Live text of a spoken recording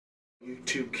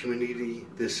YouTube community,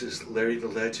 this is Larry the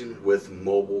Legend with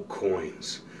Mobile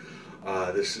Coins.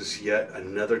 This is yet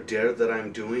another dare that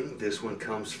I'm doing. This one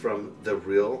comes from the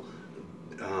real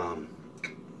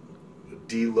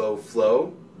D-Lo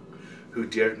Flow, who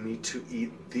dared me to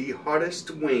eat the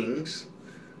hottest wings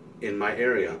in my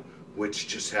area, which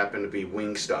just happened to be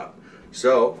Wingstop.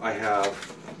 So I have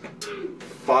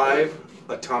 5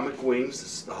 atomic wings.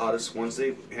 This is the hottest ones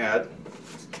they've had.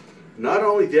 Not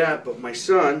only that, but my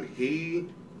son, he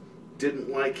didn't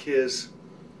like his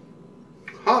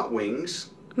hot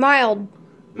wings. Mild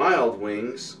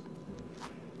wings.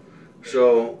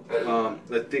 So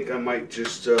I think I might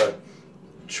just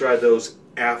try those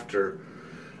after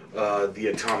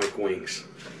the atomic wings.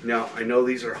 Now I know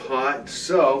these are hot,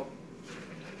 so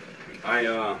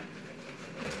I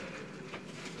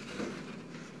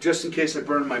just in case I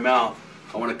burn my mouth,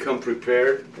 I want to come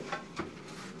prepared.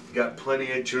 Got plenty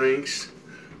of drinks,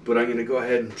 but I'm going to go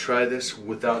ahead and try this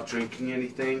without drinking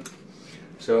anything.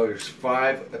 So there's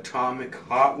 5 atomic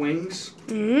hot wings.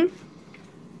 And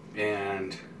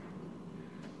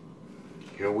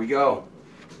here we go.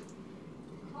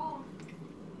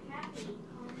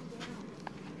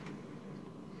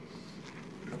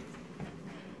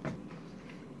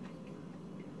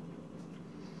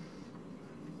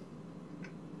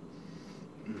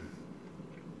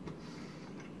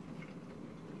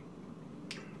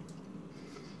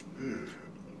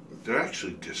 They're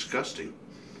actually disgusting.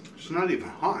 It's not even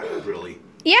hot, really.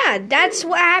 Yeah, that's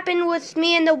what happened with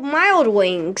me and the mild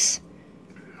wings.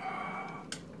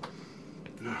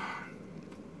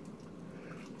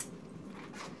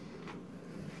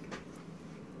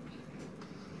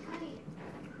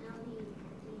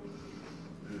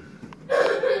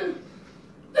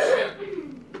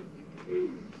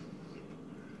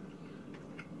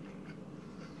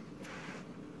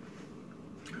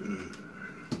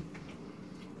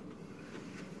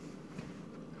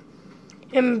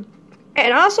 And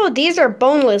also, these are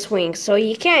boneless wings, so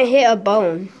you can't hit a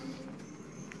bone.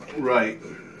 Right.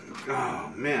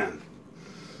 Oh, man.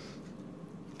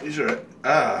 These are,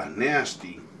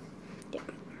 nasty. Yeah.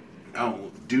 I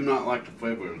do not like the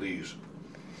flavor of these.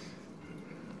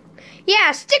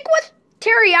 Yeah, stick with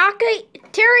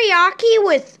teriyaki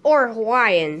with, or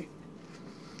Hawaiian.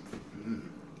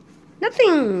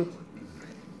 Nothing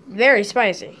very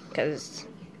spicy, because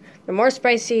they're more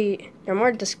spicy. They're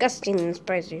more disgusting than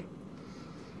spicy.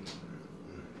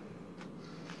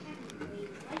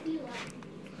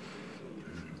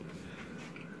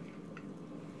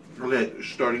 Okay, it's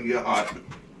starting to get hot.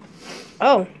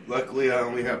 Oh. Luckily, I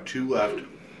only have 2 left.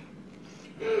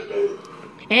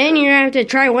 And you're going to have to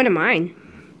try one of mine.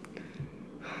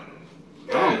 I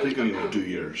don't think I'm going to do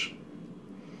yours.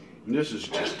 And this is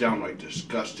just downright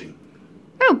disgusting.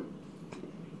 Oh.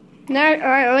 Now,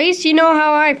 at least you know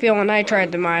how I feel when I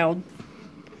tried the mild.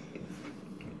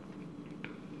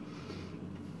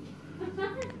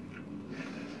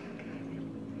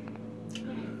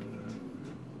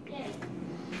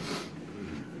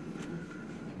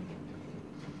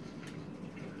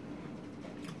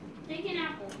 Take an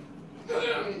apple.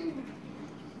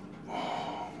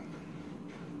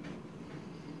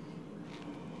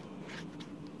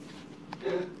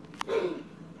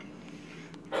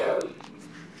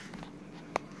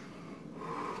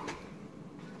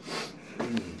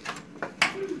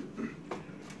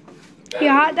 You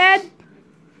hot, Dad?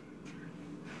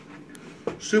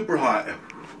 Super hot.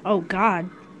 Oh, God.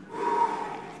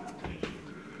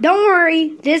 Don't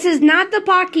worry. This is not the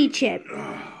Pocky chip.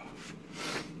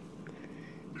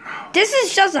 This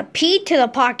is just a P to the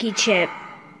Pocky chip.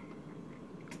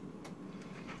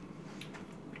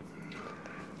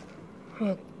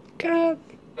 Oh, God.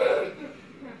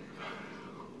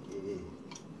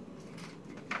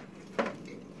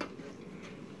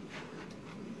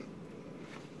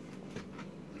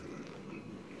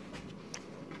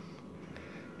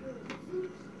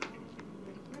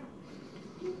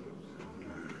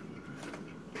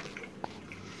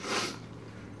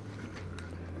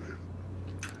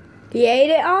 You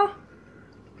ate it all?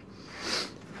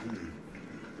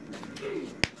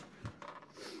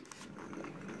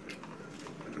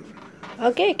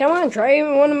 Okay, come on, try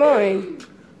one of mine.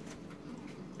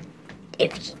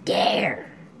 If you dare.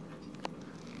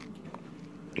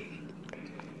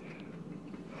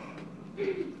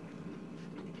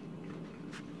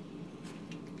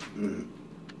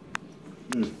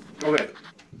 Okay.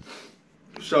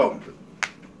 So,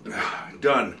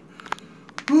 done.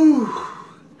 Whew.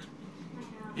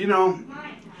 You know,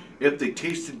 if they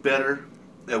tasted better,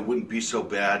 that wouldn't be so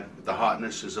bad. The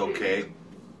hotness is okay.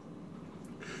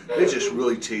 It just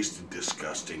really tasted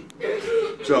disgusting.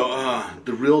 So,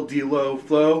 the real D-Lo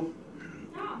Flow,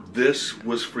 this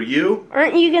was for you.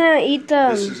 Aren't you gonna eat the?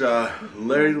 This is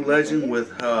Larry the Legend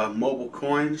with mobile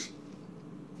coins.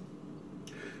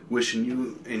 Wishing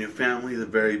you and your family the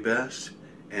very best,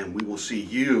 and we will see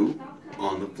you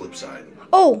on the flip side.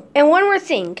 Oh, and one more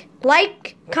thing.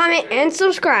 Like, comment, and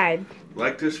subscribe.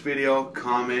 Like this video,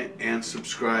 comment, and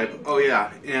subscribe. Oh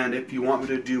yeah, and if you want me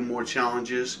to do more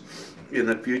challenges in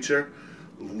the future,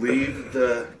 leave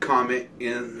the comment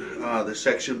in the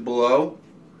section below,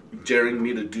 daring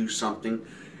me to do something.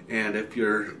 And if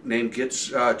your name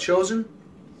gets chosen,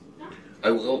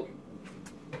 I will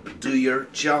do your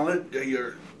challenge.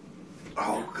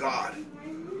 Oh God,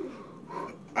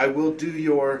 I will do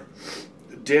your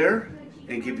dare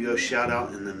and give you a shout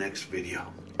out in the next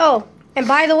video. Oh, and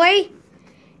by the way,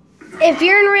 if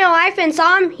you're in real life and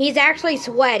saw him, he's actually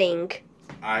sweating.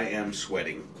 I am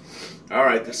sweating. All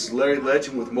right, this is Larry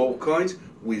Legend with Mobile Coins.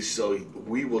 We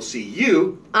will see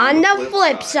you on the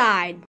flip side.